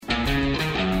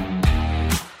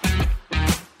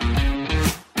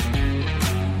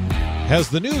Has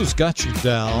the news got you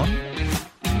down?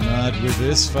 Not with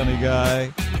this funny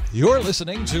guy. You're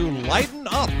listening to Lighten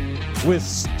Up with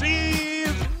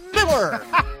Steve Miller.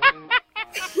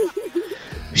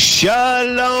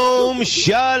 Shalom,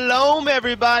 shalom,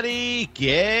 everybody.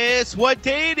 Guess what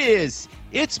day it is?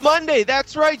 It's Monday.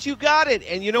 That's right, you got it.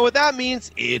 And you know what that means?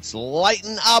 It's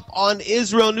Lighten Up on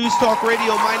Israel News Talk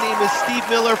Radio. My name is Steve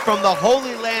Miller from the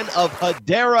Holy Land of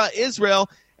Hadera, Israel.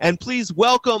 And please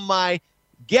welcome my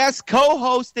guest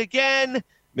co-host again,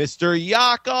 Mr.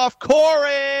 Yaakov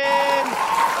Koren.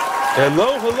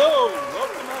 Hello, hello.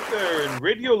 Welcome out there in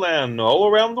Radio Land all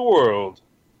around the world.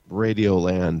 Radio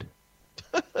Land.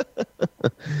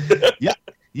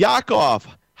 Yaakov,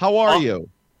 how are you?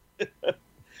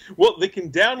 Well, they can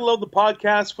download the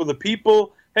podcast for the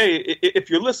people. Hey, if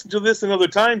you're listening to this another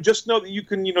time, just know that you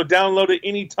can, download it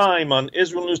anytime on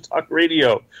Israel News Talk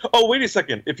Radio. Oh, wait a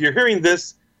second. If you're hearing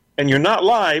this and you're not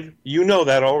live, you know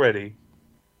that already.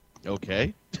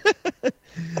 Okay.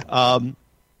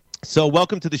 So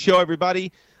welcome to the show,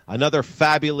 everybody. Another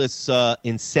fabulous,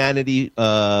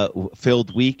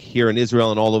 insanity-filled week here in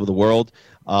Israel and all over the world.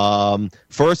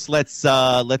 First, let's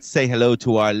say hello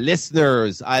to our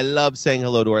listeners. I love saying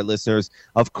hello to our listeners.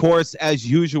 Of course, as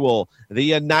usual, the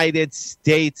United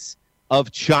States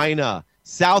of China,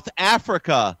 South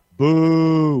Africa,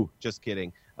 boo, just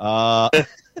kidding.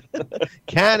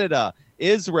 Canada,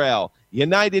 Israel,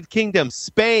 United Kingdom,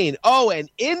 Spain, and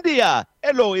India.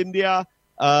 Hello, India.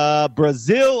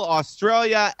 Brazil,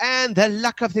 Australia, and the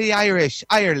luck of the Irish,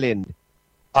 Ireland.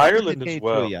 Ireland as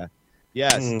well.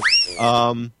 Yes.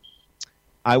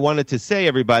 I wanted to say,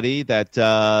 everybody, that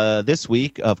this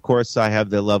week, of course, I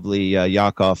have the lovely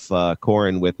Yaakov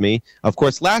Koren with me. Of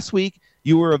course, last week,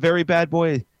 you were a very bad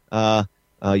boy,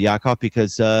 Yaakov,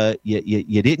 because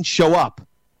you didn't show up,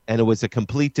 and it was a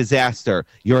complete disaster.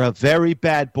 You're a very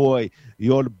bad boy.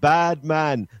 You're a bad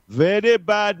man. Very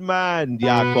bad man,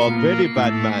 Yaakov. Very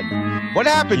bad man. What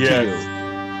happened to you?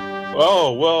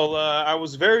 Oh, well, I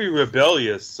was very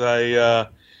rebellious. I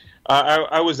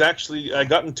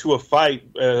got into a fight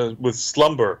with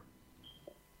slumber.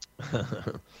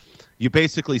 You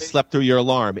basically slept through your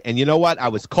alarm. And you know what? I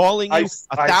was calling you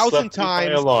 1,000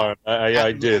 times. My alarm.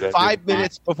 I did. 5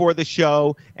 minutes before the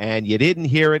show, and you didn't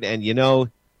hear it. And,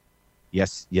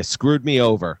 yes, you screwed me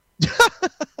over.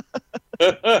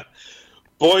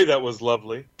 Boy, that was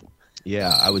lovely.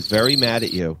 Yeah, I was very mad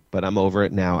at you, but I'm over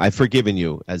it now. I've forgiven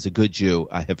you. As a good Jew,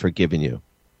 I have forgiven you.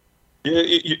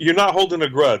 You're not holding a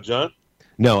grudge, huh?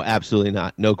 No, absolutely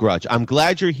not. No grudge. I'm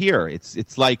glad you're here.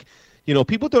 It's like,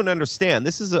 people don't understand.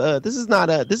 This is a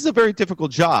very difficult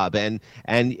job, and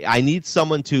I need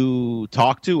someone to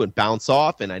talk to and bounce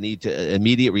off, and I need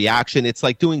immediate reaction. It's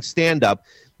like doing stand up.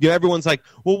 Everyone's like,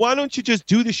 well, why don't you just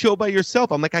do the show by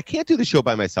yourself? I'm like, I can't do the show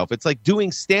by myself. It's like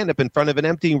doing stand up in front of an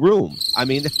empty room. I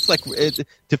mean, it's like it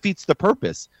defeats the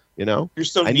purpose. You're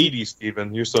so needy,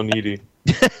 Stephen. You're so needy.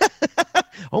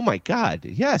 Oh my God!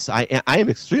 Yes, I am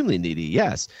extremely needy.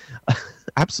 Yes,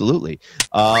 absolutely.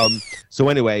 So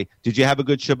anyway, did you have a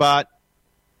good Shabbat?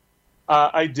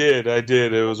 I did.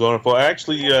 It was wonderful. I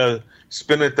actually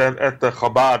spent it at the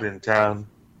Chabad in town.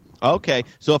 Okay,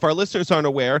 so if our listeners aren't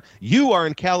aware, you are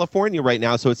in California right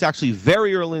now, so it's actually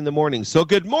very early in the morning. So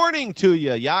good morning to you,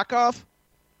 Yaakov.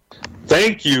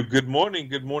 Thank you. Good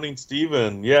morning,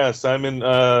 Stephen. Yes, I'm in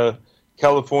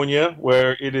California,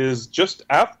 where it is just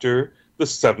after the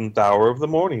 7th hour of the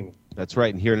morning. That's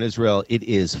right, and here in Israel, it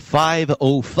is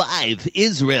 5:05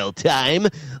 Israel time,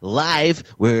 live.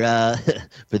 We're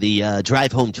for the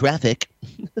drive home traffic.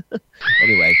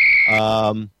 Anyway,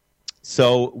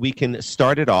 so we can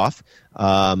start it off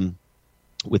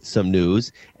with some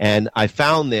news, and I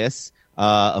found this.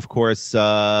 Of course,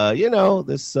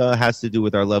 this has to do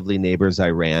with our lovely neighbors,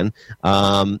 Iran.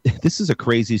 This is a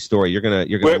crazy story. You're gonna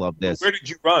love this. Where did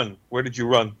you run? What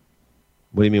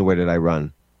do you mean? Where did I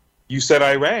run? You said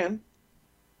Iran.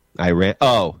 Iran.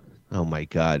 Oh my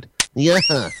God. Yeah,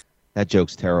 that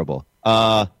joke's terrible.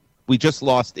 We just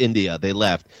lost India. They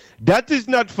left. That is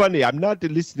not funny. I'm not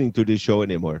listening to this show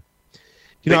anymore.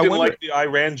 They didn't like the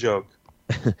Iran joke.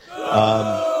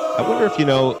 I wonder if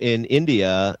in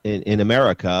India, in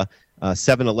America,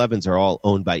 7-Elevens are all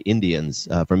owned by Indians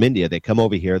from India. They come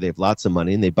over here, they have lots of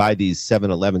money, and they buy these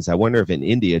 7-Elevens. I wonder if in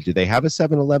India, do they have a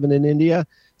 7-Eleven in India?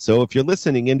 So if you're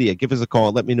listening, India, give us a call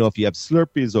and let me know if you have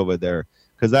Slurpees over there,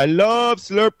 because I love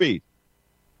Slurpee.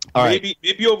 All right.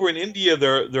 Maybe over in India,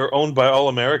 they're owned by all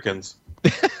Americans.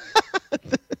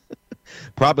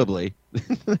 Probably.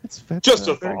 that's just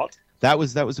a thought. That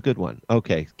was a good one.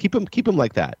 Okay, keep them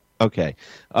like that. Okay,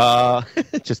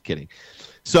 just kidding.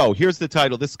 So here's the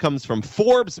title. This comes from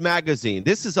Forbes magazine.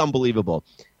 This is unbelievable.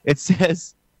 It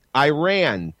says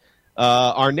Iran,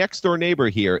 our next door neighbor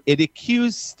here,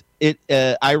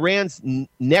 Iran's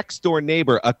next door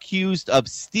neighbor accused of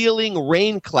stealing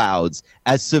rain clouds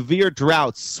as severe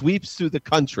drought sweeps through the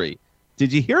country.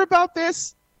 Did you hear about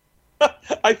this?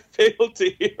 I failed to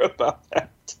hear about that.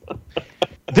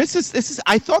 This is.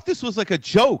 I thought this was like a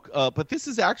joke, but this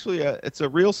is actually it's a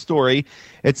real story.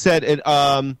 It said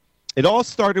it all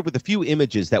started with a few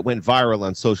images that went viral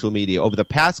on social media over the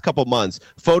past couple months.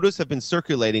 Photos have been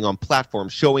circulating on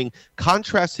platforms showing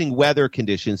contrasting weather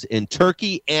conditions in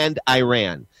Turkey and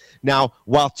Iran. Now,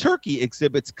 while Turkey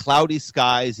exhibits cloudy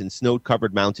skies and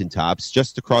snow-covered mountaintops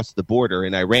just across the border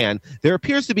in Iran, there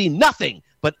appears to be nothing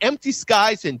but empty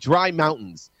skies and dry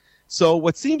mountains. So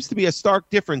what seems to be a stark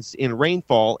difference in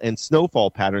rainfall and snowfall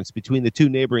patterns between the two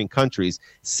neighboring countries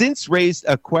since raised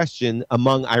a question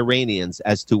among Iranians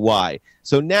as to why.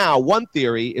 So now one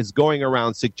theory is going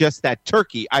around suggests that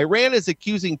Iran is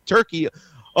accusing Turkey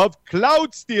of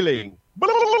cloud stealing.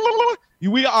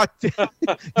 You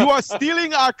are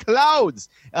stealing our clouds.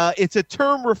 It's a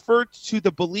term referred to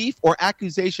the belief or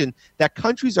accusation that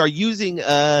countries are using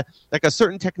like a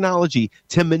certain technology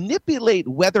to manipulate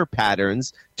weather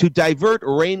patterns to divert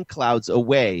rain clouds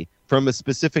away from a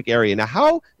specific area. Now,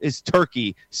 how is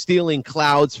Turkey stealing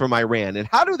clouds from Iran? And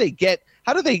how do they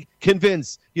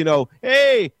convince,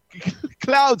 hey,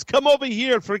 clouds, come over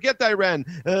here, forget Iran.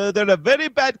 They're a very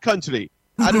bad country.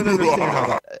 I don't understand how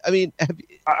that. I mean,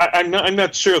 I'm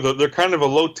not sure. They're kind of a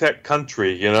low-tech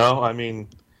country, I mean,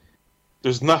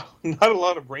 there's not a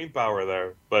lot of brain power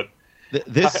there. But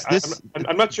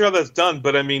I'm not sure how that's done.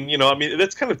 But I mean,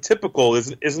 that's kind of typical,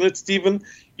 isn't it, Stephen?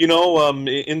 In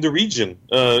the region,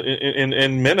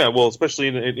 in MENA, well, especially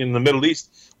in the Middle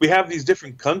East, we have these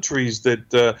different countries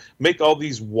that make all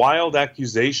these wild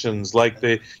accusations, like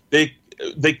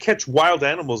they catch wild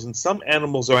animals, and some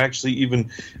animals are actually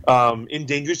even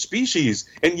endangered species,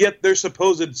 and yet they're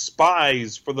supposed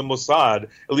spies for the Mossad.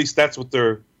 At least that's what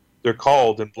they're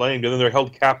called and blamed, and then they're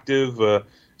held captive,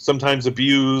 sometimes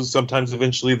abused, sometimes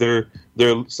eventually they're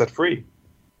set free.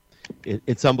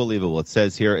 It's unbelievable. It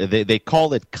says here they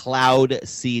call it cloud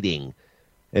seeding.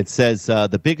 It says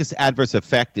the biggest adverse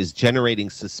effect is generating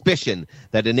suspicion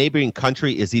that a neighboring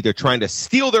country is either trying to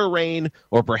steal their rain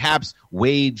or perhaps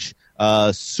wage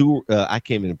I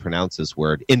can't even pronounce this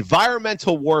word.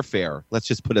 Environmental warfare. Let's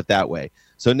just put it that way.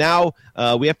 So now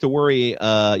we have to worry.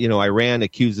 Iran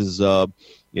accuses.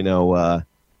 Iran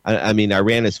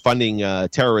is funding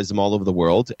terrorism all over the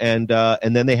world, and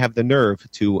then they have the nerve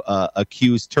to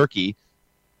accuse Turkey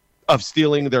of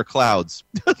stealing their clouds.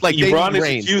 Like Iran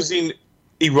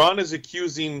is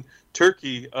accusing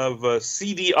Turkey of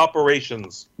seedy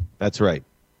operations. That's right.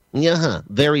 Yeah,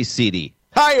 very seedy.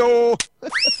 Hi-oh!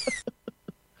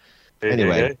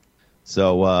 Anyway,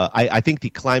 so I think the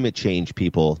climate change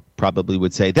people probably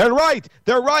would say, they're right!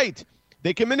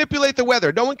 They can manipulate the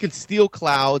weather. No one can steal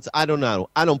clouds. I don't know.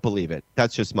 I don't believe it.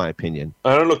 That's just my opinion.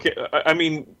 I don't know. I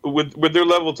mean, with their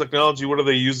level of technology, what are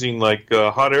they using, like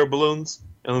hot air balloons?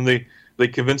 And then they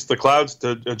convince the clouds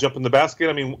to jump in the basket?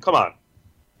 I mean, come on.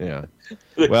 Yeah.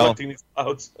 They're collecting these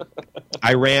clouds.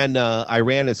 Iran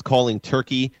is calling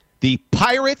Turkey the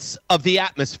pirates of the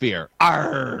atmosphere.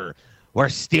 Arr! We're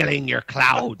stealing your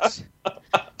clouds.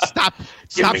 Stop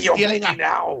stealing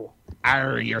now.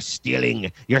 Arr, you're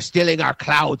stealing our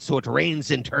clouds so it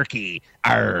rains in Turkey.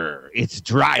 Arr, it's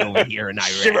dry over here in Iran.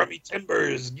 Shiver me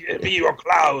timbers, give me your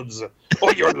clouds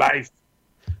or your life.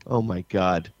 Oh my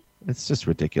God. It's just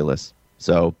ridiculous.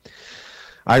 So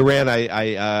Iran,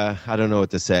 I don't know what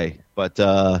to say, but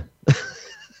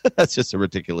that's just a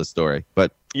ridiculous story.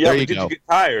 But there you go. Did you get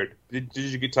tired? Did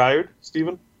you get tired,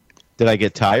 Stephen? Did I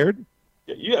get tired?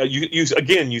 Yeah, you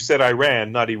said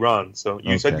Iran, not Iran. So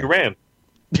you said you ran.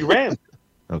 You ran.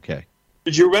 Okay.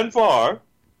 Did you run far?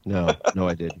 No,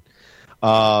 I didn't.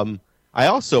 I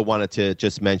also wanted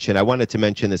to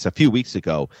mention this a few weeks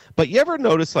ago, but you ever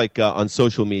notice, like, on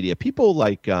social media, people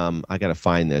like, I got to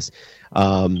find this.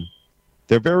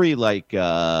 They're very like,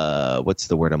 what's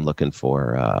the word I'm looking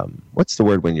for? What's the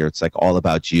word when it's like all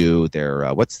about you?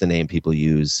 They're, what's the name people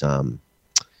use? When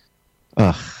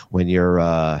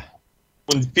you're,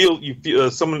 when you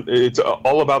feel someone, it's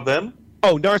all about them.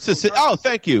 Oh, narcissist. Oh,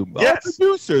 thank you. Yes. Oh,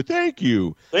 producer, thank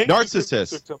you.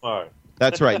 Narcissist.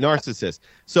 That's right, narcissist.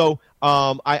 So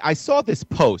I saw this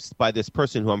post by this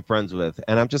person who I'm friends with,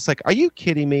 and I'm just like, are you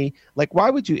kidding me? Like, why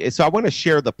would you? So I want to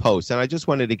share the post, and I just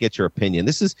wanted to get your opinion.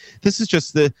 This is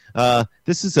just a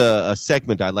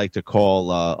segment I like to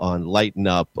call on Lighten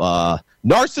Up,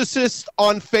 Narcissist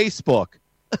on Facebook.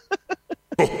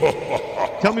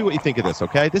 Tell me what you think of this,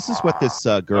 okay? This is what this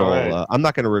girl, I'm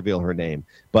not going to reveal her name,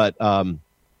 but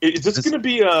Is this going to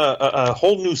be a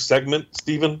whole new segment,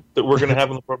 Stephen, that we're going to have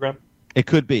on the program? It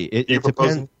could be. It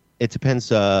depends. It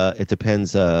depends. It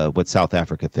depends what South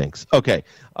Africa thinks. Okay,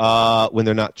 when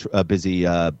they're not busy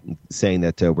saying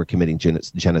that we're committing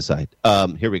genocide.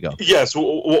 Here we go. Yes,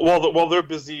 while they're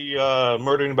busy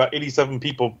murdering about 87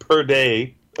 people per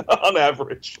day on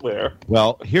average. There.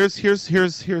 Well, here's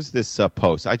this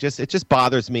post. It just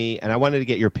bothers me, and I wanted to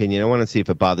get your opinion. I want to see if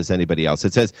it bothers anybody else.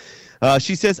 It says,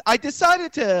 she says, I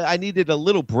needed a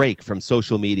little break from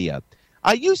social media.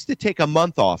 I used to take a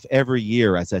month off every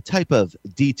year as a type of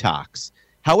detox.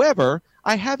 However,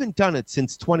 I haven't done it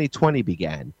since 2020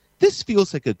 began. This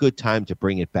feels like a good time to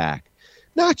bring it back.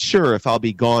 Not sure if I'll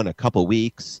be gone a couple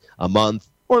weeks, a month,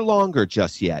 or longer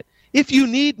just yet. If you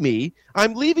need me,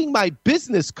 I'm leaving my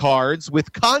business cards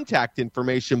with contact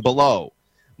information below.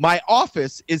 My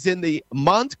office is in the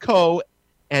Montco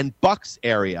and Bucks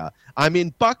area. I'm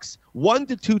in Bucks 1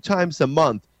 to 2 times a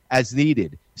month as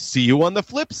needed. See you on the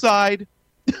flip side.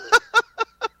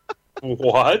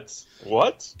 What?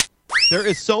 There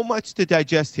is so much to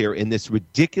digest here in this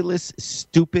ridiculous,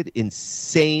 stupid,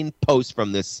 insane post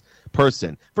from this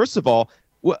person. First of all,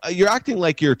 you're acting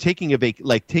like you're taking a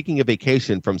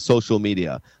vacation from social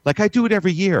media. Like I do it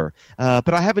every year,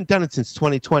 but I haven't done it since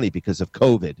 2020 because of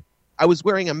COVID. I was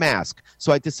wearing a mask,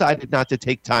 so I decided not to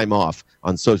take time off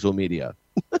on social media.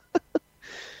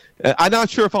 I'm not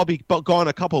sure if I'll be gone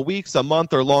a couple weeks, a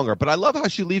month, or longer, but I love how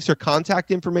she leaves her contact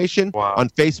information on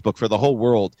Facebook for the whole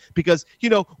world because,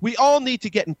 we all need to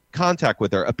get in contact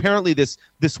with her. Apparently, this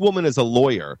woman is a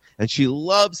lawyer, and she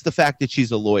loves the fact that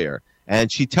she's a lawyer,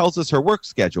 and she tells us her work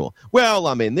schedule. Well,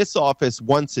 I'm in this office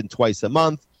once and twice a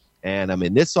month, and I'm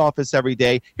in this office every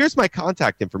day. Here's my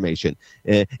contact information.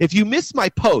 If you miss my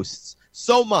posts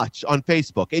so much on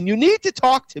Facebook and you need to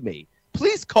talk to me,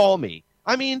 please call me.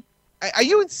 I mean, are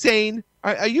you insane?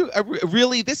 Are you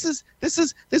really? This is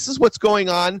what's going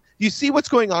on. You see what's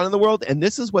going on in the world, and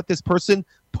this is what this person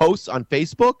posts on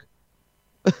Facebook.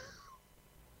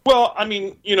 Well, I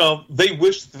mean, they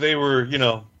wish they were,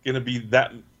 going to be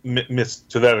that missed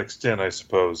to that extent. I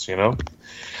suppose, I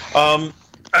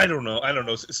don't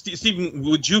know. Stephen,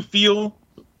 would you feel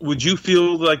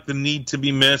like the need to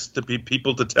be missed, to be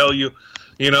people to tell you,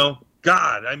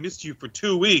 God, I missed you for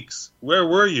 2 weeks. Where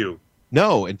were you?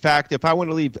 No, in fact, if I want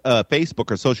to leave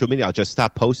Facebook or social media, I'll just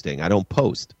stop posting. I don't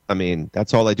post. I mean,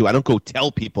 that's all I do. I don't go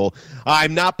tell people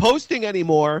I'm not posting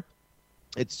anymore.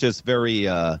 It's just very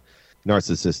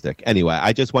narcissistic. Anyway,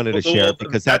 I just wanted to share it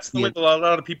because that's the way a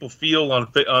lot of people feel on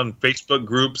Facebook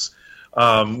groups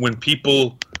when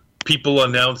people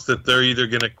announce that they're either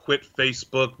going to quit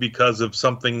Facebook because of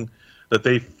something that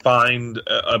they find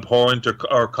abhorrent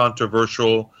or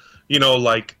controversial.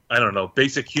 Like, I don't know,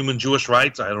 basic human Jewish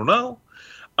rights, I don't know,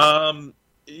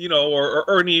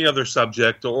 or any other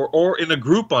subject, or in a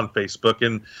group on Facebook,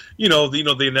 and,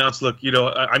 they announce, look,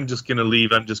 I'm just going to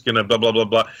leave, I'm just going to blah, blah, blah,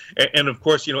 blah. And of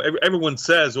course, everyone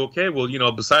says, okay, well,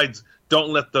 besides don't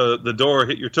let the door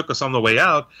hit your tuchus on the way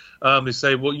out, they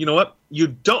say, well, you know what, you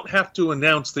don't have to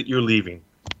announce that you're leaving.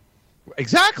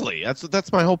 Exactly.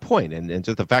 That's my whole point. And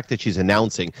just the fact that she's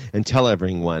announcing and tell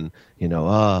everyone,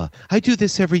 I do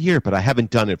this every year, but I haven't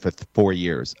done it for 4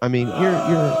 years. I mean, you're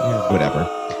whatever.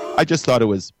 I just thought it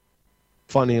was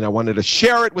funny, and I wanted to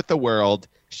share it with the world.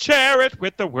 Share it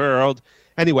with the world.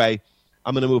 Anyway,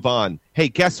 I'm going to move on. Hey,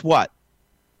 guess what?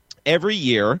 Every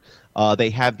year, they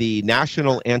have the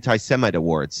National Anti-Semite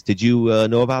Awards. Did you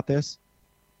know about this?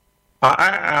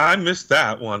 I missed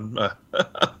that one.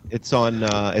 It's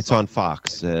on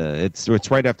Fox. It's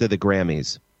right after the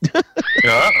Grammys.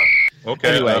 Yeah.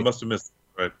 Okay. Anyway, I must have missed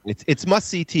it. Right. It's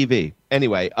must-see TV.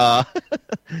 Anyway.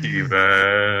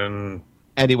 Steven.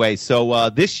 Anyway, so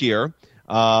this year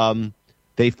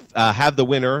they have the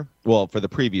winner. Well, for the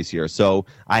previous year. So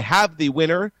I have the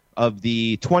winner of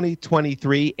the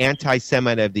 2023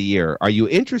 Anti-Semite of the Year. Are you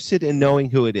interested in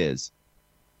knowing who it is?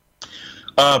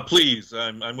 Please,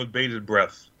 I'm with bated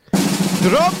breath.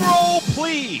 Drum roll,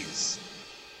 please.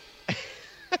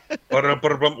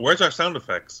 Where's our sound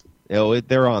effects? Oh,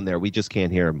 they're on there. We just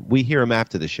can't hear them. We hear them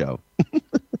after the show.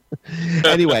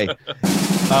 Anyway,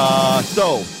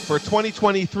 so for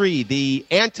 2023, the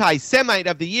Anti-Semite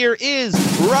of the Year is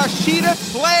Rashida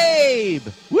Tlaib.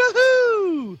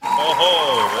 Woohoo!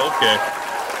 Oh, okay.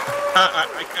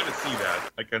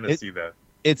 I kind of see that.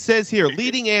 It says here,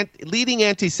 leading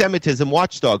anti-Semitism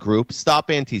watchdog group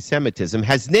Stop Anti-Semitism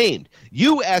has named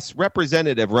U.S.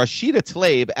 Representative Rashida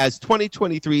Tlaib as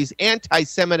 2023's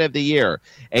Anti-Semite of the Year,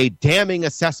 a damning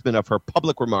assessment of her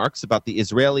public remarks about the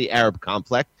Israeli-Arab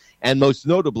conflict and most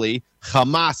notably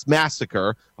Hamas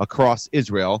massacre across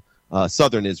Israel,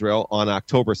 southern Israel, on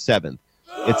October 7th.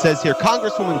 It says here,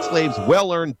 Congresswoman Tlaib's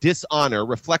well-earned dishonor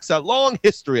reflects a long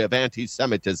history of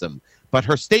anti-Semitism, but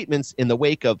her statements in the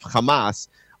wake of Hamas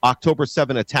October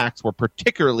 7 attacks were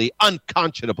particularly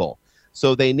unconscionable.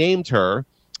 So they named her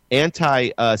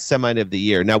Anti-Semite of the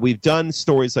Year. Now, we've done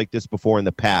stories like this before in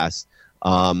the past.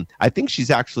 I think she's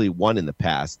actually won in the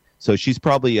past. So she's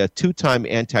probably a 2-time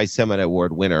Anti-Semite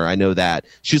Award winner. I know that.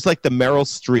 She's like the Meryl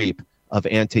Streep of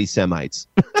anti-Semites.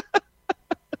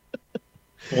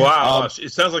 Wow.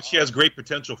 It sounds like she has great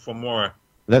potential for more.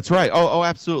 That's right. Oh,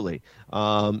 absolutely.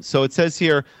 So it says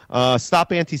here,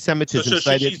 stop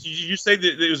anti-Semitism. Did you say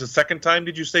that it was the second time,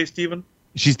 did you say, Stephen?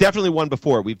 She's definitely won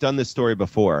before. We've done this story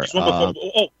before. She's won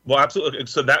before. Well, absolutely.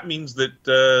 So that means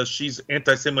that she's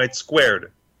anti-Semite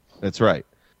squared. That's right.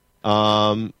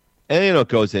 And, it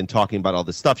goes in talking about all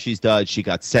the stuff she's done. She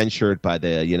got censured by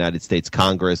the United States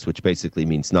Congress, which basically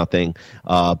means nothing.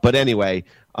 But anyway.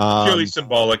 Purely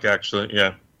symbolic, actually,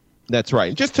 yeah. That's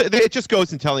right. It just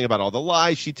goes in telling about all the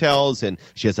lies she tells, and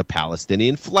she has a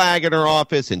Palestinian flag in her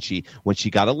office, and when she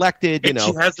got elected, she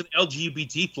has an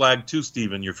LGBT flag too,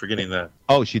 Stephen. You're forgetting that.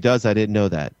 Oh, she does? I didn't know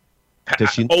that. Does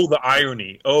she? Oh, the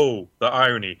irony.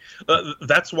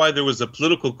 That's why there was a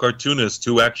political cartoonist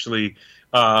who actually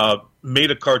made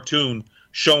a cartoon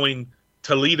showing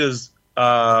Toledo's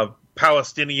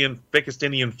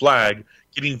Pakistani flag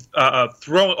getting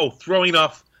throwing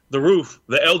off the roof,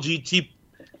 the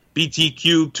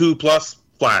LGBTQ2 plus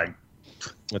flag.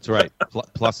 That's right.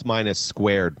 Plus minus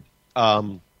squared.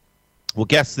 Well,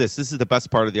 guess this. This is the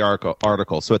best part of the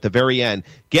article. So at the very end,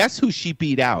 guess who she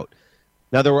beat out?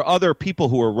 Now, there were other people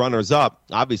who were runners-up.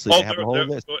 Obviously, they have a whole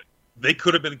list. They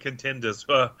could have been contenders.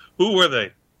 Who were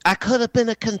they? I could have been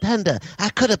a contender. I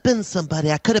could have been somebody.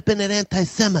 I could have been an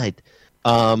anti-Semite.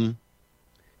 You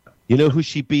know who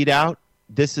she beat out?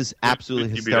 This is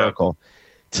absolutely hysterical.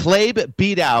 Tlaib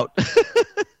beat out.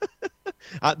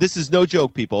 This is no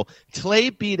joke, people.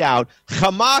 Tlaib beat out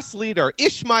Hamas leader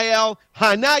Ismail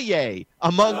Haniyeh,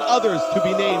 among others to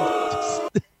be named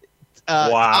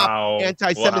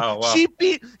anti-Semite. Wow.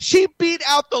 She beat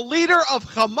out the leader of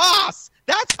Hamas.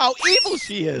 That's how evil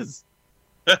she is.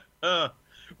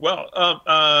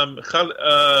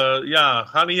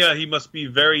 Haniyeh, he must be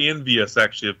very envious,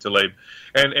 actually, of Tlaib,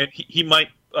 and he might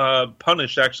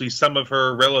punish actually some of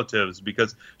her relatives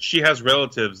because she has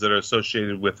relatives that are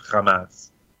associated with Hamas.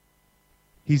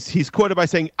 He's quoted by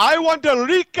saying, I want a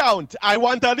recount.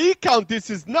 This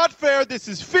is not fair. This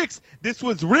is fixed. This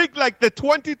was rigged like the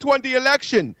 2020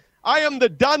 election. I am the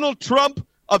Donald Trump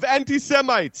of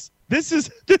anti-Semites. This is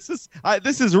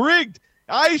rigged.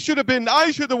 I should have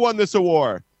won this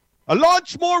award.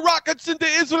 Launch more rockets into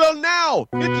Israel now.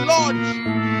 Hit launch.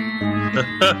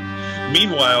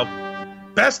 Meanwhile,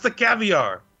 pass the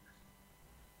caviar.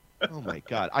 Oh my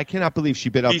God! I cannot believe she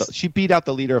beat out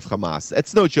the leader of Hamas.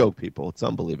 It's no joke, people. It's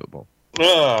unbelievable.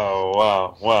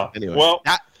 Oh wow! Anyway, well,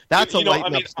 that's a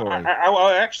lighten up story.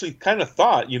 I actually kind of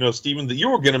thought, Stephen, that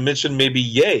you were going to mention maybe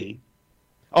Ye.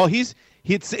 Oh, he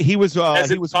was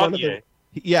one of the.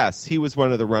 Yes, he was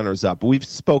one of the runners up. We've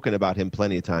spoken about him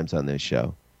plenty of times on this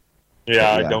show.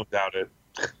 Yeah, I don't doubt it.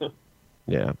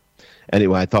 Yeah.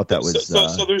 Anyway, I thought that was.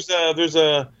 So there's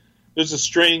a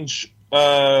strange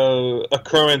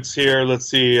occurrence here. Let's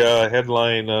see,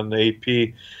 headline on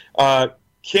the AP.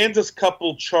 Kansas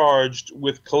couple charged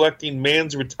with collecting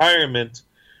man's retirement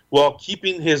while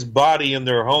keeping his body in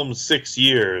their home 6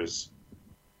 years.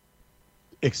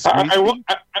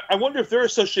 I wonder if they're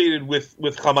associated with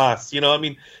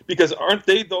Hamas, because aren't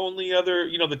they the only other,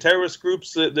 the terrorist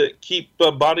groups that keep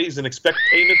bodies and expect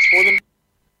payments for them?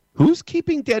 Who's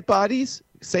keeping dead bodies?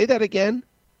 Say that again.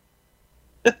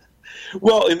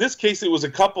 Well, in this case, it was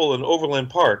a couple in Overland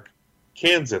Park,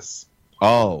 Kansas.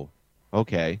 Oh,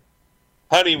 okay.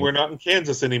 Honey, we're not in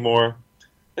Kansas anymore.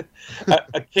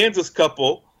 A Kansas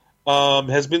couple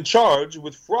has been charged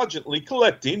with fraudulently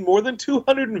collecting more than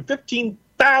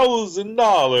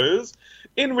 $215,000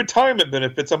 in retirement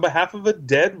benefits on behalf of a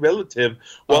dead relative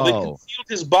while they concealed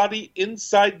his body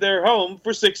inside their home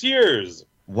for 6 years.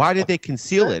 Why did they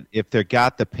conceal it if they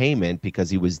got the payment because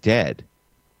he was dead?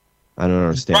 I don't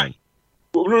understand. Right.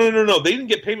 No. They didn't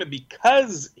get payment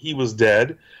because he was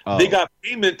dead. Oh. They got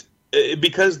payment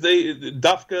because they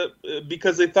thought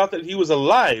that he was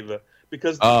alive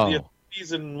because the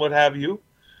authorities and what have you.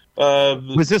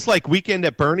 Was this like Weekend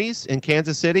at Bernie's in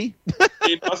Kansas City?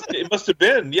 It must have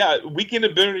been, yeah. Weekend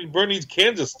at Bernie's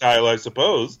Kansas style, I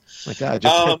suppose. My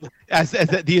God! As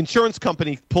the insurance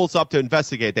company pulls up to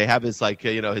investigate, they have his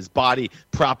his body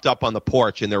propped up on the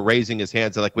porch, and they're raising his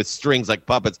hands with strings like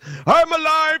puppets. I'm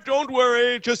alive. Don't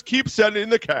worry. Just keep sending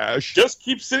the cash. Just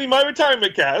keep sending my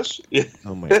retirement cash.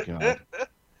 Oh my God!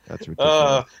 That's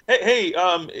ridiculous.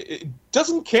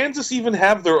 Doesn't Kansas even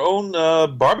have their own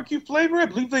barbecue flavor? I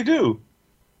believe they do.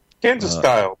 Kansas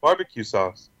style barbecue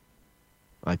sauce.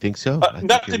 I think so.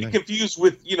 Not to be confused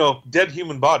with, dead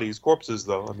human bodies, corpses,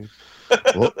 though. I mean,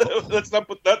 let's not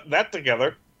put that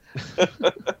together.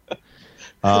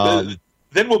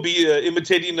 Then we'll be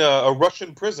imitating a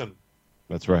Russian prison.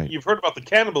 That's right. You've heard about the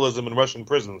cannibalism in Russian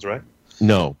prisons, right?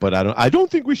 No, but I don't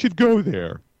think we should go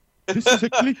there.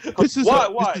 This is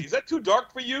Why? Is that too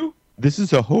dark for you? This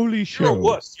is a holy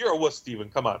show. You're a wuss, Stephen.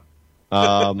 Come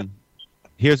on.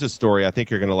 Here's a story. I think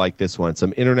you're going to like this one.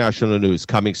 Some international news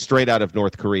coming straight out of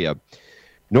North Korea.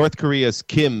 North Korea's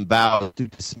Kim vowed to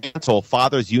dismantle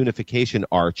father's unification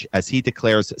arch as he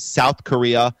declares South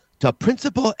Korea the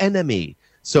principal enemy.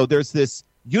 So there's this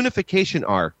unification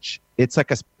arch. It's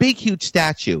like a big, huge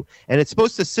statue, and it's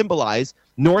supposed to symbolize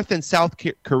North and South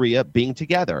Korea being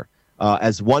together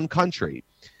as one country.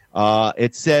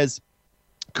 It says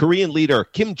Korean leader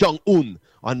Kim Jong-un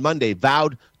on Monday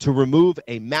vowed to remove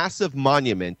a massive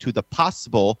monument to the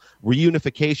possible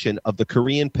reunification of the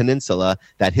Korean peninsula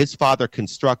that his father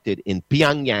constructed in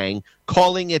Pyongyang,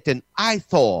 calling it an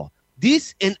eyesore.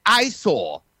 This an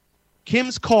eyesore.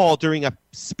 Kim's call during a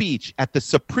speech at the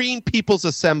Supreme People's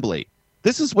Assembly.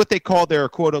 This is what they call their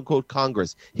quote-unquote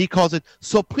Congress. He calls it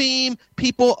Supreme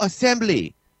People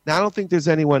Assembly. Now, I don't think there's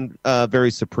anyone very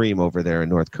supreme over there in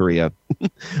North Korea.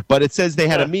 But it says they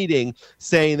had a meeting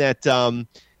saying that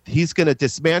he's going to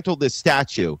dismantle this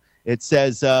statue. It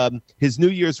says his New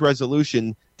Year's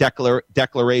resolution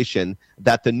declaration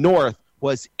that the North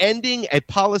was ending a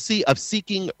policy of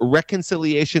seeking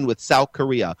reconciliation with South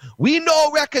Korea. We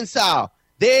know reconcile.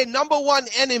 They're number one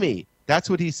enemy. That's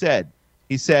what he said.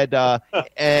 He said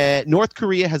North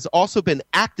Korea has also been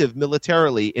active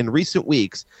militarily in recent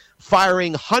weeks,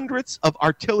 firing hundreds of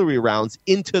artillery rounds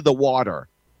into the water.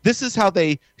 This is how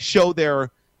they show their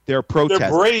protest.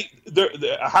 They're brave.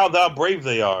 How brave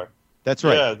they are. That's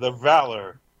right. Yeah, the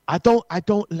valor. I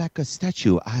don't like a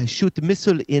statue. I shoot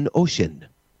missile in ocean.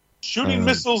 Shooting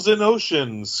missiles in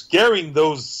ocean, scaring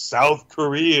those South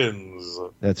Koreans.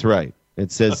 That's right. It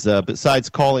says, besides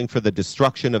calling for the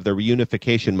destruction of the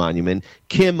reunification monument,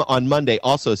 Kim on Monday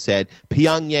also said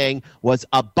Pyongyang was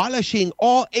abolishing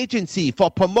all agency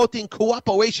for promoting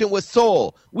cooperation with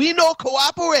Seoul. We know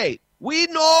cooperate. We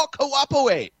know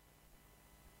cooperate.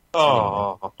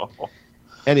 Oh.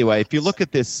 Anyway, if you look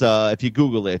at this, if you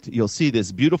Google it, you'll see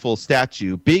this beautiful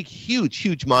statue, big,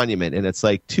 huge monument, and it's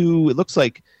like it looks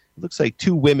like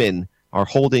two women are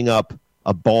holding up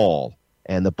a ball.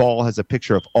 And the ball has a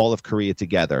picture of all of Korea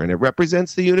together, and it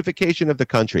represents the unification of the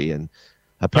country. And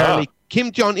apparently,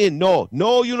 Kim Jong-un,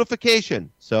 no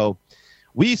unification. So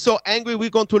we so angry, we're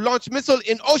going to launch missile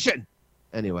in ocean.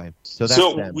 Anyway, so that's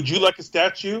them. Would you like a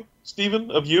statue,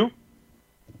 Stephen, of you?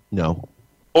 No.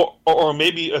 Or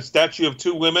maybe a statue of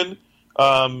two women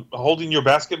holding your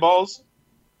basketballs?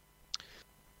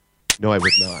 No, I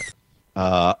would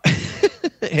not.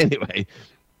 Anyway.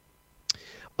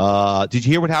 Did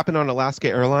you hear what happened on Alaska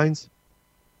Airlines?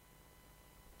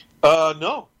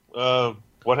 No.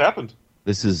 What happened?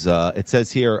 This is, it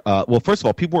says here, well, first of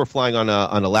all, people were flying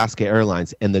on Alaska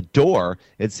Airlines, and the door,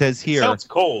 it says here. Sounds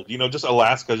cold, just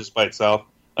Alaska just by itself.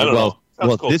 I don't know.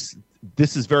 Sounds cold.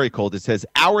 This is very cold. It says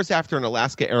hours after an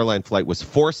Alaska airline flight was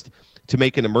forced to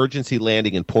make an emergency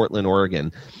landing in Portland,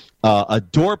 Oregon, a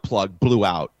door plug blew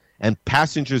out, and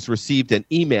passengers received an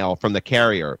email from the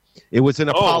carrier. It was an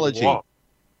apology. Wow.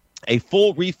 A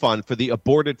full refund for the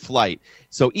aborted flight.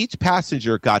 So each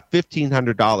passenger got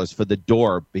 $1,500 for the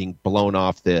door being blown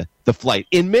off the flight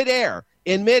in midair.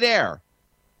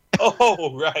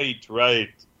 Oh, right.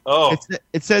 Oh.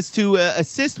 It says to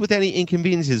assist with any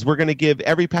inconveniences, we're going to give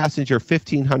every passenger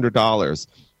 $1,500.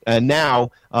 And now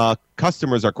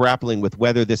customers are grappling with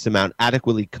whether this amount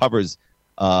adequately covers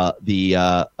of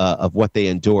what they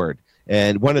endured.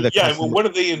 And one of the what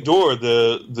did they endure?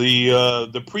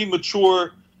 The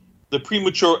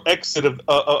premature exit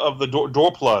of the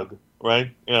door plug, right?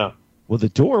 Yeah. Well, the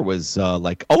door was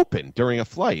open during a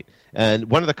flight, and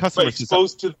one of the customers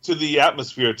exposed to the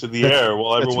atmosphere, to the air,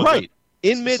 while everyone's right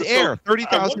in midair,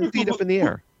 30,000 feet up in the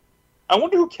air. I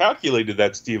wonder who calculated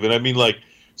that, Stephen. I mean,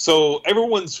 so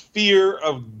everyone's fear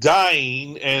of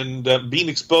dying and being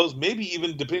exposed, maybe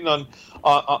even depending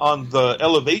on the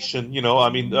elevation,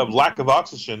 lack of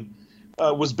oxygen,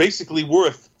 was basically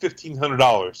worth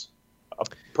 $1,500.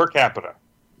 Per capita.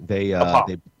 They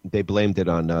blamed it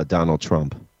on Donald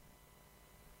Trump.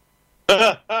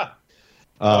 Donald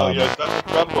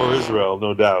Trump or Israel,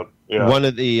 no doubt. Yeah. One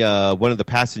of the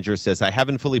passengers says, "I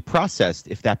haven't fully processed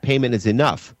if that payment is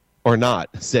enough." Or not,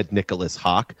 said Nicholas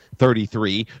Hawk,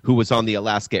 33, who was on the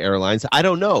Alaska Airlines. I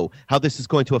don't know how this is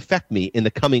going to affect me in the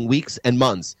coming weeks and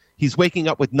months. He's waking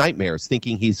up with nightmares,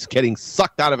 thinking he's getting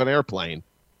sucked out of an airplane.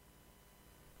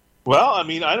 Well, I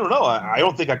mean, I don't know. I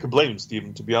don't think I could blame him,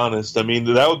 Stephen, to be honest. I mean,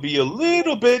 that would be a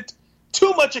little bit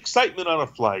too much excitement on a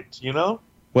flight, you know?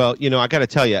 Well, I got to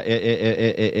tell you,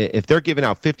 if they're giving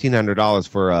out $1,500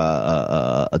 for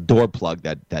a door plug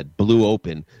that blew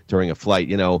open during a flight,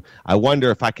 I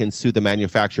wonder if I can sue the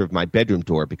manufacturer of my bedroom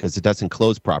door because it doesn't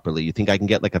close properly. You think I can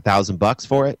get like $1,000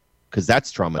 for it? Because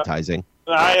that's traumatizing.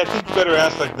 I think you better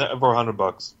ask like for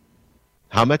 $100.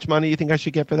 How much money do you think I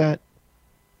should get for that?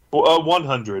 Well,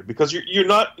 100, because you're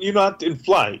not in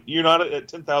flight. You're not at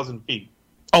 10,000 feet.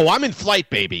 Oh, I'm in flight,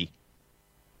 baby.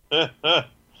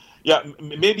 Yeah,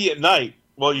 maybe at night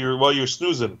while you're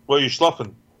snoozing, while you're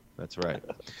sloughing. That's right.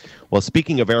 Well,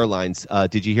 speaking of airlines,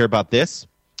 did you hear about this?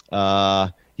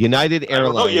 United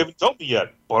Airlines. No, you haven't told me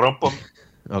yet.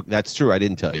 Oh, that's true. I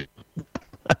didn't tell you.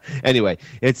 Anyway,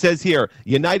 it says here,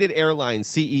 United Airlines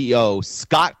CEO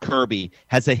Scott Kirby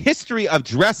has a history of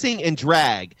dressing in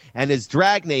drag, and his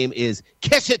drag name is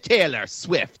Kesha Taylor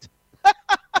Swift.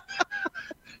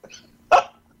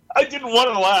 I didn't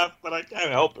want to laugh, but I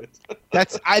can't help it.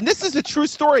 And this is a true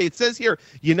story. It says here,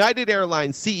 United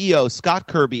Airlines CEO Scott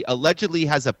Kirby allegedly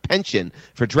has a penchant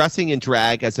for dressing in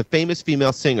drag as a famous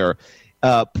female singer.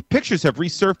 Pictures have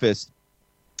resurfaced,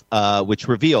 which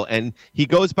reveal, and he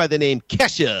goes by the name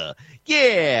Kesha.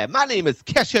 Yeah, my name is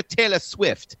Kesha Taylor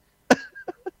Swift.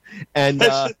 And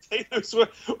Kesha Taylor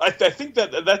Swift. I think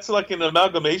that's like an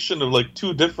amalgamation of like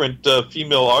two different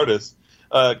female artists.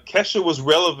 Kesha was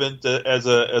relevant as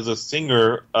a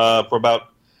singer for about,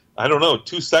 I don't know,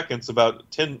 2 seconds about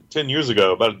 10 years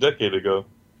ago, about a decade ago.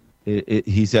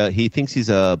 He thinks he's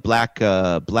a black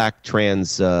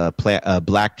trans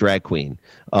black drag queen.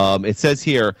 It says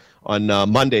here on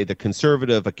Monday, the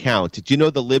conservative account. Did you know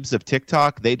the libs of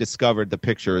TikTok? They discovered the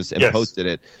pictures and posted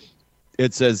it.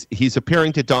 It says he's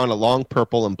appearing to don a long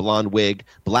purple and blonde wig,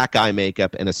 black eye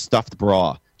makeup, and a stuffed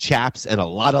bra, chaps, and a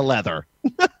lot of leather.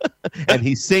 And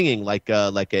he's singing like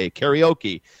a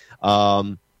karaoke.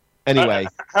 Anyway,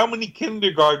 how many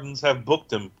kindergartens have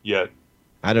booked him yet?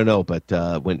 I don't know, but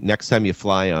when next time you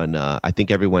fly on,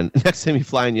 next time you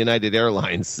fly on United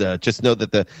Airlines, just know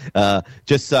that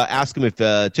just ask him if,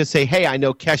 just say, hey, I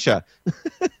know Kesha.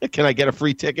 Can I get a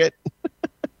free ticket?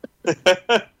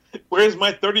 Where's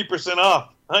my 30%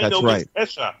 off? I know Miss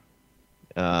Kesha.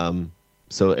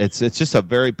 So it's just a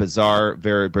very bizarre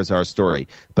story.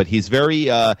 But he's very,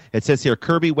 it says here,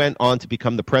 Kirby went on to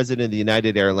become the president of the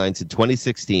United Airlines in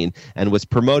 2016 and was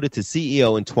promoted to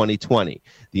CEO in 2020.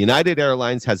 The United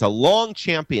Airlines has a long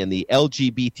champion the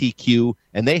LGBTQ,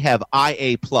 and they have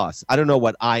IA+. I don't know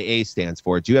what IA stands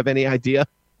for. Do you have any idea?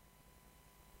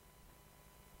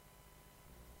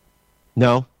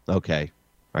 No? Okay.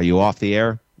 Are you off the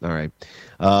air? All right.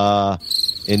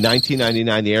 In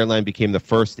 1999, the airline became the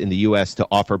first in the U.S. to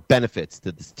offer benefits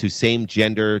to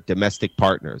same-gender domestic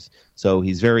partners. So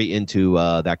he's very into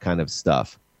that kind of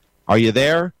stuff. Are you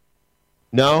there?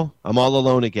 No? I'm all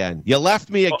alone again. You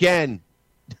left me again.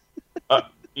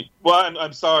 Well,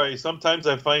 I'm sorry. Sometimes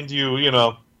I find you,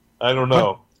 I don't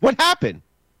know. What happened?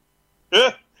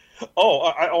 I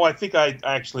think I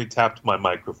actually tapped my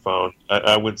microphone.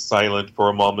 I went silent for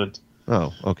a moment.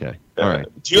 Oh, okay. All right.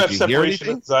 Do you have separation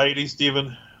anxiety,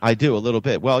 Stephen? I do, a little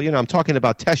bit. Well, I'm talking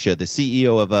about Tesha, the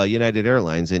CEO of United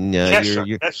Airlines. And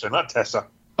Kesha, not Tessa.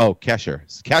 Oh, Kesha.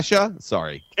 Kesha?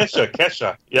 Sorry.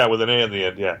 Kesha. Yeah, with an A in the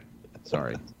end, yeah.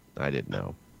 Sorry. I didn't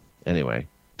know. Anyway.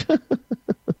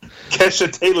 Kesha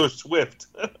Taylor Swift.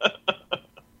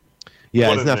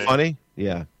 Yeah, isn't that funny?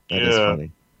 Yeah, that is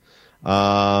funny.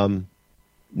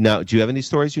 Now, do you have any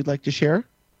stories you'd like to share?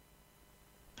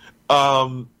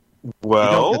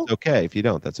 Well, that's okay. If you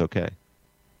don't, that's okay.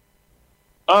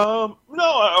 No,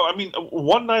 I mean,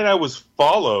 one night I was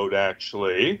followed,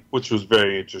 actually, which was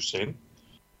very interesting.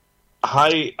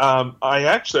 I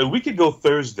actually, a week ago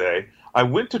Thursday, I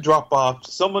went to drop off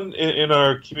someone in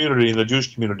our community, in the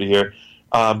Jewish community here,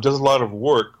 does a lot of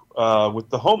work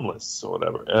with the homeless or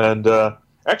whatever. And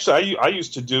actually, I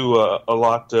used to do a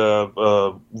lot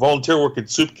of volunteer work in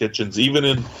soup kitchens, even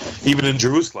in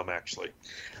Jerusalem, actually.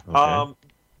 Okay.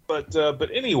 But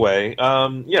anyway,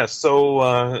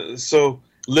 So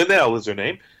Linnell is her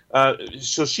name.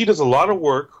 So she does a lot of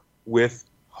work with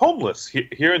homeless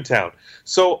here in town.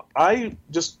 So I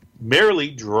just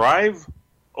merrily drive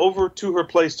over to her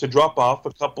place to drop off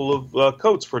a couple of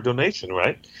coats for donation,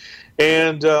 right?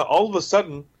 And all of a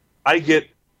sudden, I get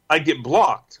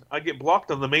blocked. I get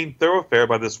blocked on the main thoroughfare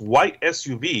by this white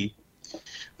SUV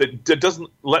that doesn't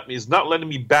let me, is not letting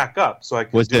me back up. So I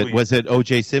can was it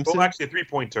O.J. Simpson? Well, actually, a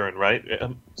 3-point turn, right?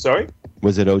 Sorry?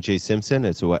 Was it O.J.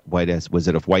 Was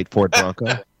it a white Ford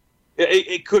Bronco?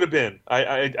 It could have been.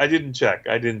 I didn't check.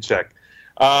 I didn't check.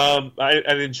 I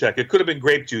didn't check. It could have been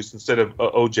grape juice instead of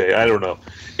OJ. I don't know.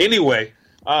 Anyway,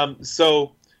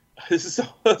 so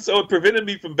it prevented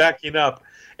me from backing up,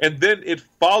 and then it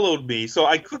followed me. So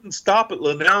I couldn't stop at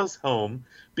Linnell's home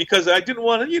because I didn't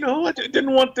want to. I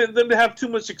didn't want them to have too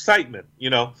much excitement.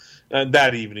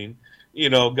 That evening.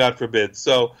 God forbid.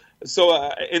 So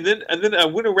and then I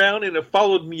went around and it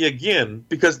followed me again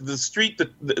because the street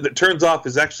that turns off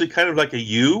is actually kind of like a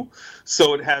U,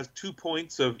 so it has 2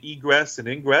 points of egress and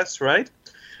ingress, right?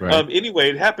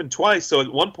 Anyway, it happened twice. So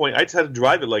at one point, I just had to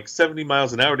drive at like 70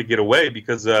 miles an hour to get away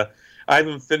because I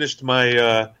haven't finished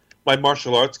my my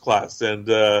martial arts class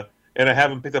and I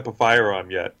haven't picked up a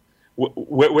firearm yet.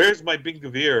 Where's my Bing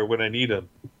Gavir when I need him?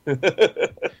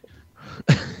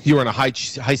 You were on a high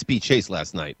speed chase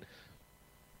last night.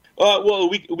 Well, a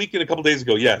week and a couple days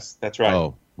ago, yes, that's right.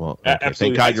 Oh, well, okay.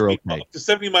 Absolutely. Thank God you're okay. Up to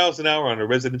 70 miles an hour on a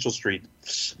residential street.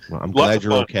 Well, I'm glad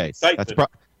you're okay.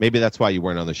 Maybe that's why you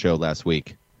weren't on the show last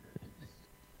week.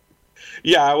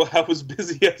 Yeah, I was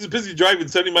busy. I was busy driving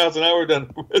 70 miles an hour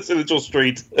down a residential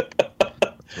street.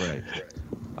 That's right.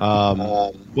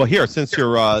 Well, here, since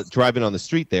you're driving on the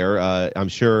street there, I'm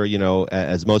sure,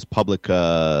 as most public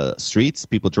streets,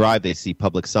 people drive, they see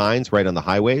public signs right on the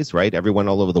highways, right? Everyone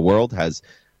all over the world has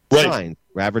signs,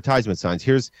 advertisement signs.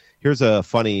 Here's a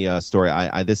funny story.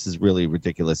 This is really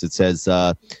ridiculous. It says,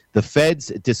 the feds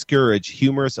discourage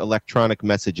humorous electronic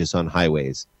messages on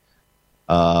highways.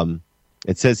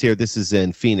 It says here, this is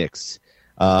in Phoenix.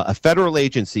 A federal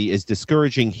agency is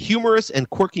discouraging humorous and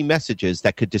quirky messages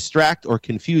that could distract or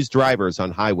confuse drivers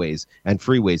on highways and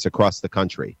freeways across the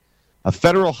country. A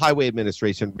federal highway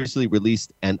administration recently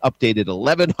released an updated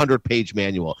 1,100-page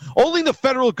manual. Only the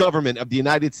federal government of the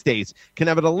United States can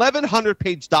have an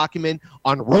 1,100-page document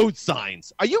on road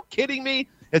signs. Are you kidding me?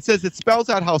 It says it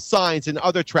spells out how signs and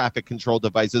other traffic control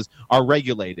devices are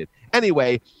regulated.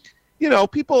 Anyway,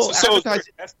 people advertise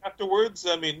afterwards.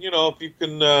 I mean, if you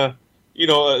can,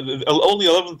 only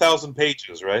 11,000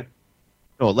 pages, right?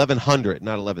 No, 1,100,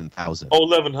 not 11,000. Oh,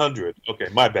 1,100. Okay,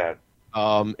 my bad.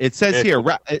 It says here,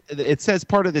 it says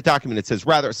part of the document, it says,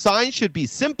 rather, signs should be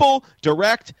simple,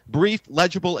 direct, brief,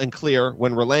 legible, and clear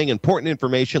when relaying important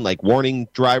information like warning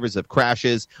drivers of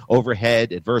crashes,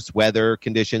 overhead, adverse weather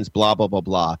conditions, blah, blah, blah,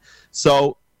 blah.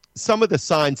 So some of the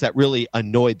signs that really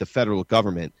annoyed the federal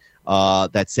government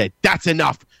that said, that's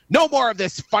enough, no more of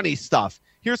this funny stuff.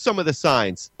 Here's some of the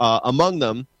signs. Among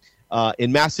them,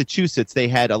 in Massachusetts, they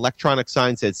had electronic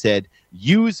signs that said,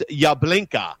 use ya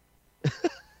blinka.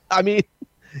 I mean,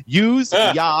 use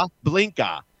ya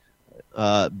blinka.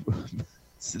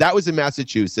 That was in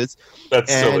Massachusetts.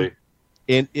 That's silly.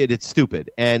 It's stupid.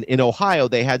 And in Ohio,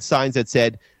 they had signs that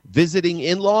said, visiting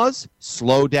in-laws,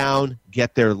 slow down,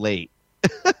 get there late,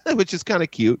 which is kind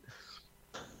of cute.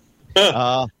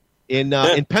 In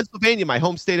Pennsylvania, my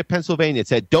home state of Pennsylvania, it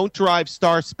said, don't drive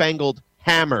Star-Spangled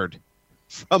Hammered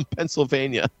from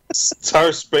Pennsylvania.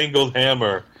 Star-Spangled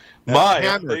Hammer.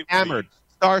 Hammered.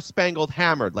 Star-Spangled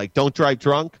Hammered, like don't drive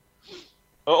drunk.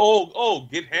 Oh,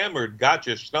 get hammered.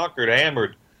 Gotcha. Schnockered,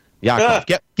 hammered.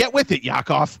 Yaakov, get with it,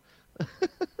 Yaakov.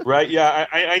 Right, yeah.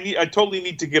 I totally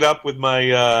need to get up with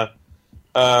my,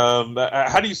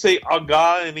 how do you say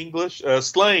aga in English?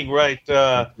 Slang, right.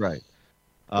 Right.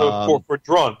 For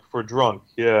drunk,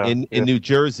 yeah. In New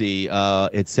Jersey,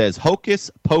 it says, hocus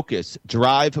pocus,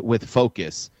 drive with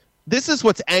focus. This is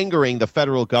what's angering the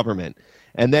federal government.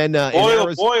 And then toil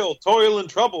and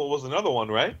trouble was another one,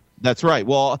 right? That's right.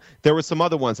 Well, there were some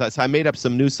other ones. So I made up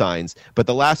some new signs. But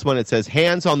the last one, it says,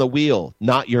 hands on the wheel,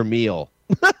 not your meal.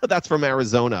 That's from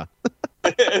Arizona.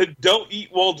 Don't eat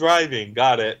while driving.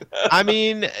 Got it. I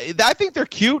mean, I think they're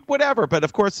cute, whatever. But,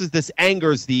 of course, this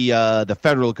angers the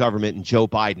federal government and Joe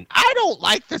Biden. I don't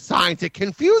like the signs. It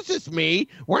confuses me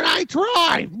when I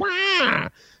drive.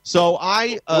 So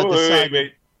I decided.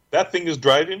 Wait. That thing is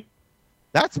driving?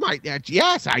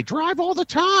 Yes, I drive all the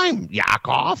time,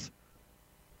 Yaakov.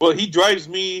 Well, he drives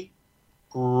me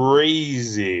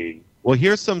crazy. Well,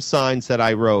 here's some signs that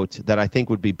I wrote that I think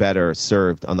would be better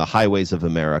served on the highways of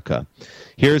America.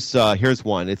 Here's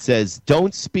one. It says,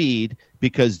 don't speed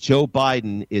because Joe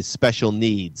Biden is special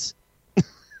needs.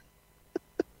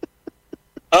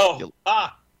 You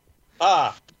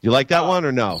like that one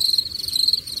or no?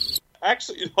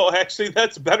 Actually,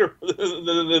 that's better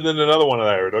than another one that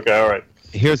I heard. Okay, all right.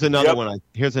 Here's another one.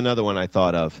 Here's another one I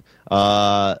thought of.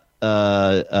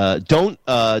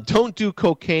 Don't do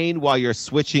cocaine while you're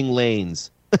switching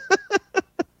lanes.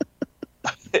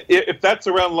 If that's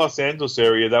around Los Angeles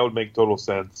area, that would make total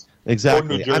sense.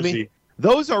 Exactly. Or New Jersey. I mean,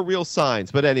 those are real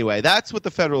signs. But anyway, that's what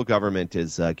the federal government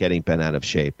is getting bent out of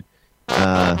shape.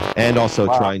 And also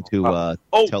trying to tell...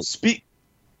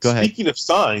 Go ahead. Speaking of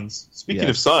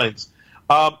signs,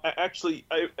 actually,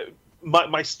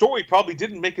 my story probably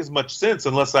didn't make as much sense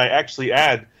unless I actually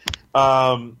add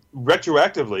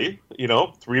retroactively,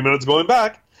 3 minutes going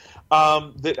back,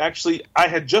 that actually I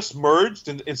had just merged,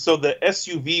 and so the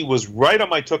SUV was right on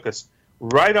my tuchus,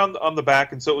 right on the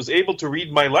back, and so it was able to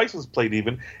read my license plate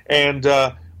even. And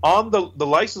on the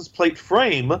license plate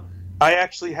frame, I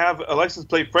actually have a license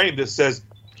plate frame that says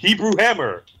Hebrew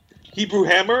Hammer,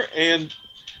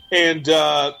 and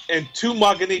two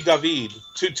Magane David,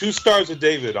 two stars of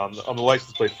David on the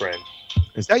license plate frame.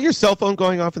 Is that your cell phone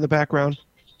going off in the background?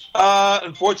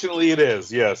 Unfortunately, it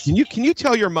is. Yes. Can you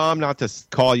tell your mom not to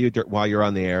call you while you're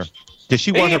on the air? Does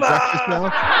she want her breakfast now?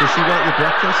 Does she want your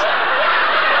breakfast?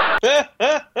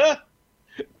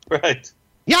 Right.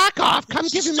 Yaakov, come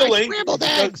give me my scrambled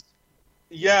eggs.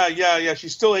 Yeah.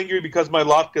 She's still angry because my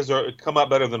latkes come out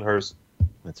better than hers.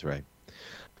 That's right.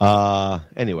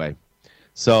 Anyway.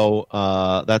 So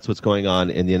that's what's going on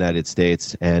in the United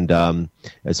States. And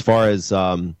as far as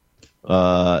going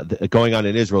on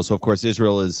in Israel, so, of course,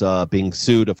 Israel is being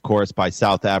sued, of course, by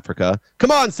South Africa.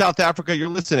 Come on, South Africa, you're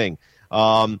listening.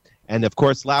 And, of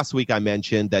course, last week I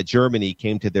mentioned that Germany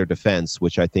came to their defense,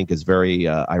 which I think is very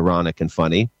ironic and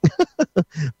funny.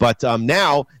 But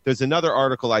now there's another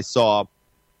article I saw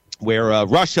where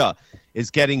Russia is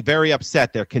getting very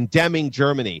upset. They're condemning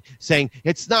Germany, saying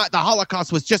it's not, the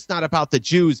Holocaust was just not about the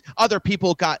Jews. Other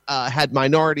people had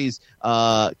minorities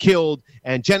killed,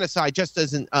 and genocide just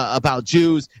isn't about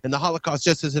Jews, and the Holocaust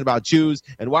just isn't about Jews.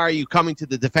 And why are you coming to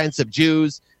the defense of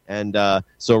Jews? And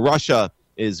so Russia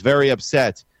is very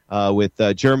upset with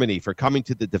Germany for coming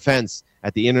to the defense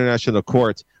at the International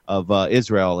Court of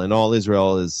Israel. And all Israel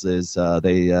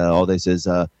all they say is,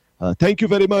 thank you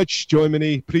very much,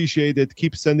 Germany. Appreciate it.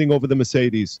 Keep sending over the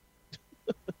Mercedes.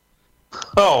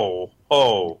 Oh.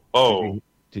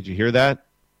 Did you hear that?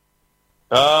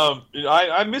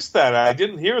 I missed that. I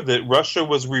didn't hear that Russia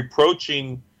was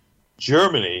reproaching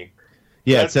Germany.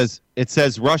 Yeah, it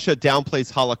says Russia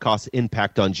downplays Holocaust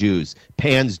impact on Jews,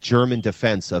 pans German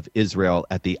defense of Israel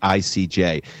at the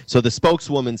ICJ. So the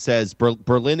spokeswoman says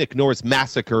Berlin ignores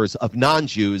massacres of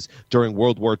non-Jews during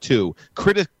World War II,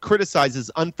 criticizes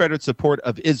unfettered support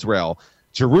of Israel.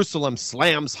 Jerusalem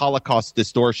slams Holocaust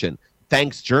distortion.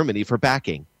 Thanks, Germany, for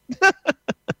backing.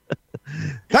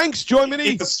 Thanks, Germany.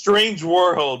 It's a strange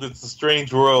world. It's a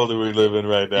strange world that we live in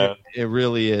right now. It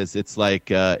really is. It's like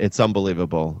it's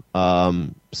unbelievable.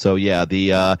 So yeah,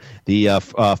 the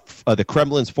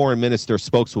Kremlin's foreign minister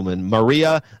spokeswoman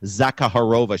Maria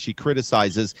Zakharova, she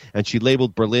criticizes and she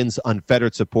labeled Berlin's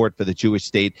unfettered support for the Jewish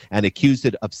state and accused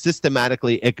it of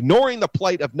systematically ignoring the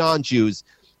plight of non-Jews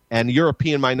and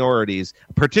European minorities,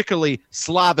 particularly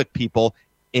Slavic people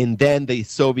in then the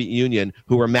Soviet Union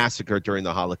who were massacred during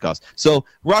the Holocaust. So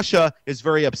Russia is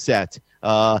very upset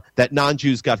that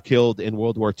non-Jews got killed in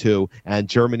World War II, and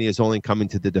Germany is only coming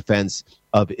to the defense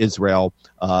of Israel.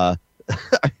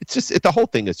 It's just the whole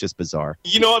thing is just bizarre.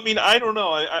 I don't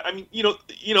know. I mean,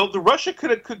 the Russia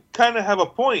could kind of have a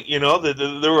point.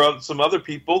 That there were some other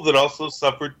people that also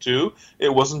suffered too.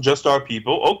 It wasn't just our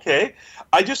people. Okay,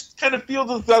 I just kind of feel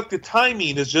that the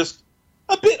timing is just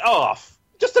a bit off.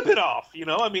 Just a bit off,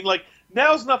 I mean, like,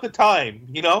 now's not the time,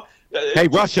 Hey,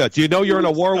 Russia, do you know you're in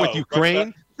a war with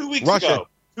Ukraine? Russia, 2 weeks ago.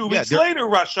 2 weeks later,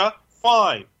 Russia,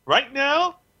 fine. Right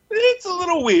now, it's a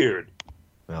little weird.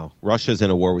 Well, Russia's in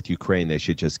a war with Ukraine. They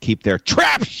should just keep their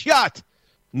trap shut.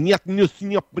 The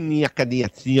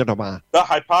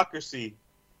hypocrisy.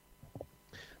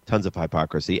 Tons of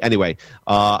hypocrisy. Anyway,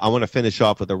 I want to finish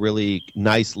off with a really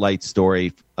nice, light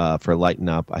story for Lighten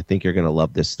Up. I think you're going to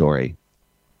love this story.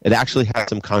 It actually has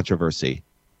some controversy.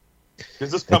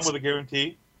 Does this come with a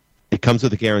guarantee? It comes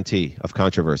with a guarantee of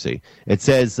controversy. It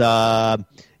says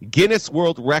Guinness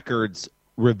World Records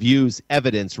reviews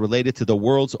evidence related to the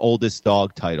world's oldest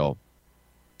dog title.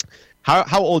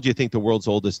 How old do you think the world's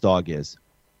oldest dog is?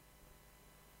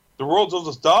 The world's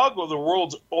oldest dog or the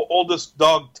world's oldest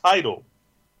dog title?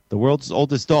 The world's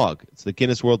oldest dog. It's the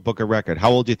Guinness World Book of Record.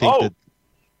 How old do you think?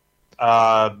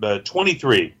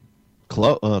 23.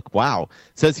 Wow.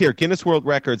 It says here, Guinness World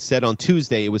Records said on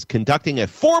Tuesday it was conducting a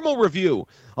formal review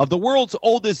of the world's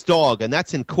oldest dog, and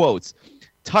that's in quotes.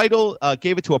 Title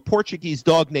gave it to a Portuguese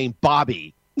dog named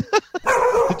Bobby.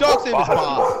 The dog's name is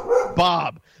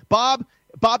Bob.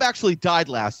 Bob actually died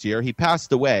last year. He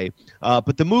passed away.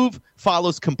 But the move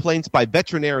follows complaints by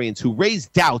veterinarians who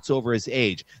raised doubts over his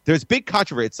age. There's big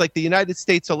controversy. It's like the United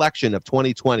States election of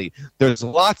 2020. There's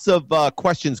lots of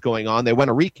questions going on. They want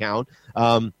to recount.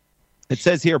 It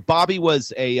says here, Bobby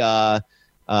was he was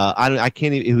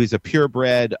a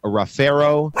purebred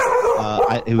Rafaro.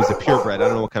 It was a purebred. I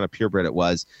don't know what kind of purebred it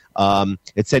was.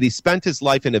 It said he spent his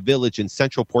life in a village in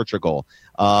central Portugal.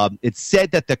 It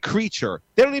said that the creature,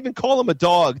 they don't even call him a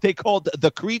dog. They called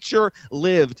the creature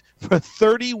lived for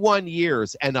 31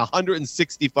 years and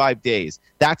 165 days.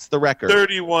 That's the record.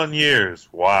 31 years.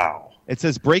 Wow. It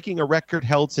says breaking a record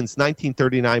held since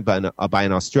 1939 by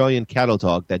an Australian cattle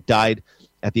dog that died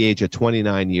at the age of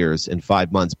 29 years and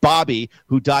 5 months. Bobby,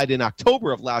 who died in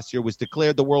October of last year, was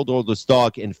declared the world's oldest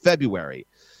dog in February.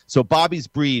 So Bobby's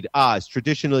breed, is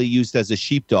traditionally used as a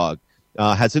sheepdog,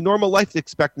 has a normal life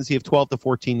expectancy of 12 to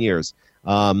 14 years.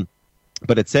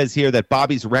 But it says here that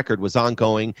Bobby's record was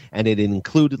ongoing, and it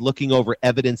included looking over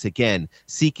evidence again,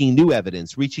 seeking new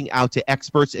evidence, reaching out to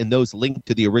experts and those linked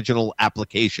to the original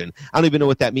application. I don't even know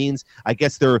what that means. I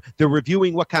guess they're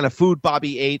reviewing what kind of food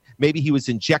Bobby ate. Maybe he was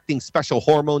injecting special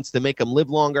hormones to make him live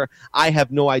longer. I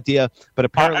have no idea, but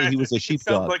apparently he was a sheepdog.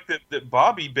 It sounds like that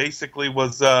Bobby basically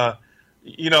was,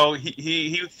 he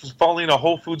was following a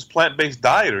Whole Foods plant-based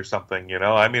diet or something,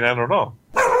 I mean, I don't know.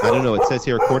 I don't know. It says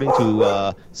here, according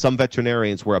to some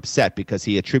veterinarians were upset because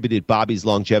he attributed Bobby's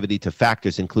longevity to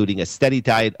factors including a steady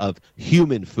diet of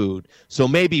human food. So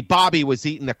maybe Bobby was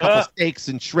eating a couple steaks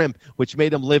and shrimp, which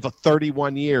made him live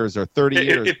 31 years or 30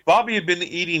 years. If Bobby had been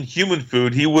eating human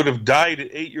food, he would have died at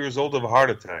 8 years old of a heart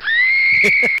attack.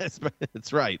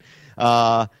 That's right.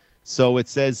 So it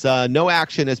says no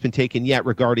action has been taken yet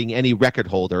regarding any record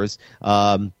holders.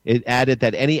 It added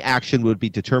that any action would be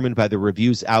determined by the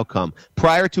review's outcome.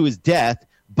 Prior to his death,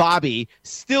 Bobby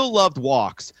still loved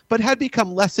walks, but had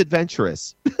become less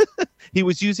adventurous. He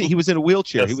was in a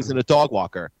wheelchair. Yes. He was in a dog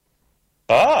walker.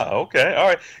 Okay. All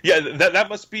right. Yeah, that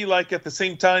must be like at the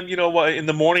same time, in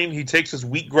the morning he takes his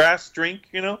wheatgrass drink,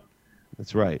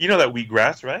 That's right. You know that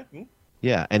wheatgrass, right?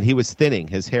 Yeah, and he was thinning.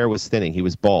 His hair was thinning. He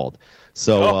was bald.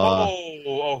 So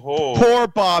poor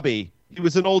Bobby. He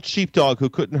was an old sheepdog who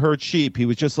couldn't herd sheep. He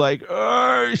was just like,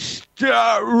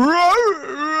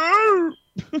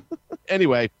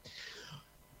 anyway.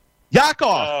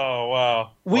 Yaakov. Oh,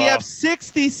 wow. We have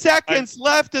 60 seconds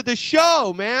left of the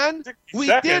show, man. We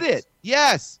did it.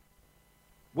 Yes.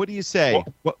 What do you say?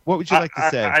 What would you like to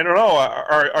say? I don't know.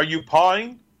 Are you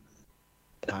pawing?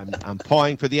 I'm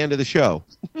pawing for the end of the show.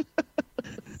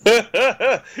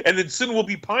 And then soon we'll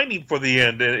be pining for the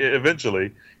end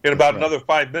eventually in about another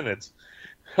 5 minutes.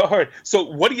 All right. So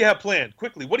what do you have planned?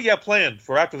 Quickly, what do you have planned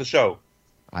for after the show?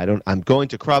 I'm going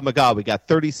to Krav Maga. We got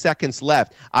 30 seconds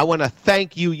left. I want to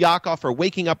thank you, Yaakov, for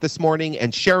waking up this morning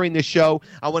and sharing the show.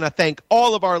 I want to thank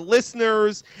all of our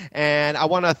listeners, and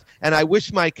I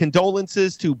wish my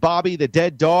condolences to Bobby, the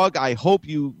dead dog. I hope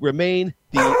you remain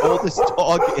the oldest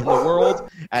dog in the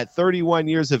world at 31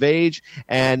 years of age,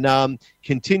 and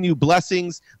continue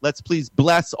blessings. Let's please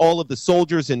bless all of the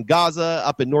soldiers in Gaza,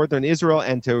 up in northern Israel,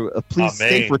 and to please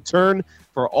safe return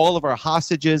for all of our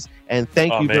hostages. And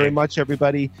thank you very much,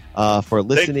 everybody, for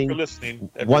listening. Thanks for listening,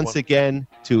 once again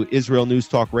to Israel News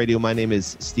Talk Radio. My name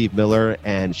is Steve Miller,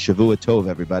 and Shavua Tov,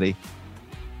 everybody.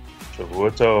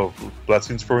 Shavua Tov.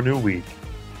 Blessings for a new week.